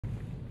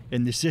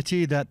In the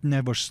city that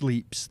never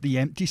sleeps, the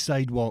empty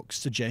sidewalks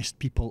suggest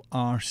people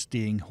are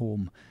staying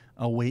home,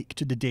 awake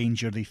to the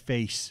danger they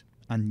face,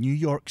 and New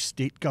York's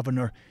state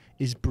governor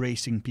is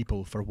bracing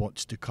people for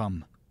what's to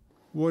come.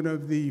 One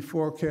of the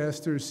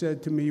forecasters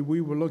said to me, we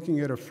were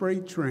looking at a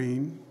freight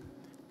train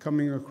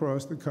coming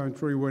across the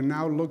country. We're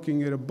now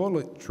looking at a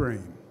bullet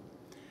train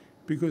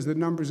because the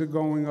numbers are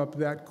going up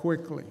that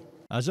quickly.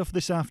 As of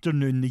this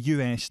afternoon, the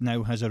US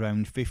now has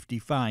around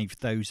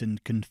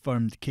 55,000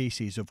 confirmed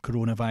cases of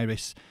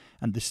coronavirus,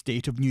 and the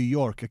state of New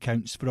York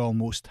accounts for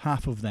almost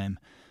half of them.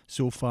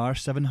 So far,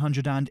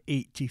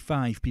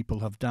 785 people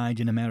have died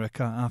in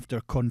America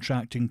after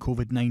contracting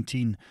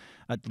COVID-19.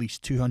 At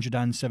least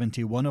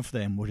 271 of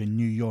them were in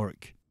New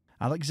York.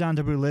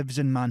 Alexander, who lives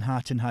in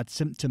Manhattan, had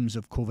symptoms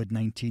of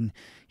COVID-19.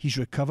 He's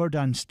recovered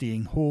and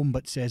staying home,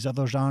 but says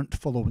others aren't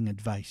following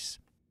advice.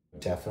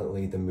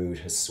 Definitely the mood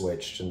has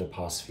switched in the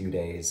past few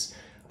days.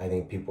 I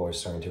think people are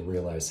starting to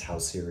realize how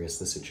serious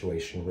the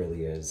situation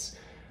really is.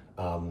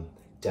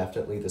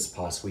 Definitely this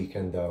past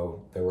weekend,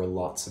 though, there were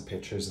lots of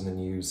pictures in the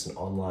news and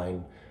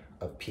online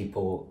of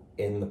people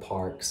in the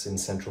parks, in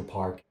Central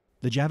Park.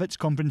 The Javits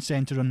Conference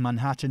Centre on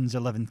Manhattan's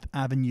 11th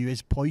Avenue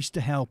is poised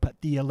to help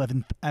at the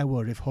 11th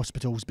hour if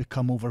hospitals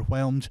become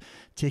overwhelmed,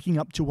 taking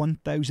up to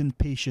 1,000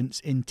 patients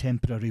in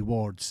temporary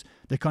wards.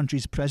 The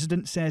country's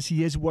president says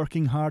he is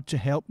working hard to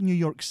help New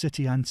York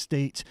City and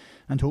state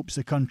and hopes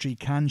the country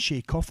can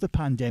shake off the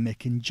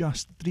pandemic in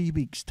just 3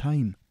 weeks'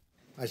 time.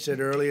 I said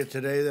earlier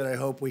today that I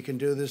hope we can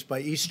do this by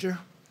Easter.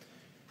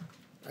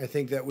 I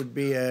think that would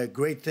be a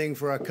great thing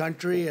for our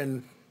country,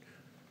 and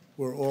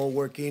we're all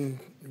working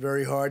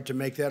very hard to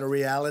make that a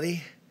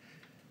reality.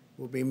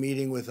 We'll be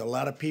meeting with a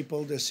lot of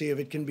people to see if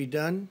it can be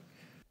done.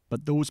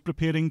 But those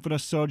preparing for a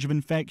surge of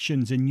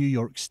infections in New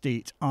York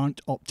State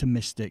aren't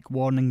optimistic,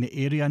 warning the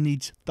area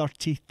needs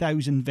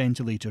 30,000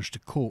 ventilators to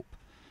cope.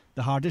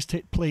 The hardest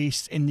hit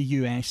place in the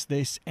US,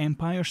 this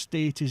Empire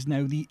State is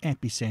now the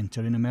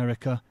epicentre in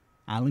America.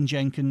 Alan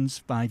Jenkins,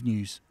 5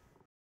 News.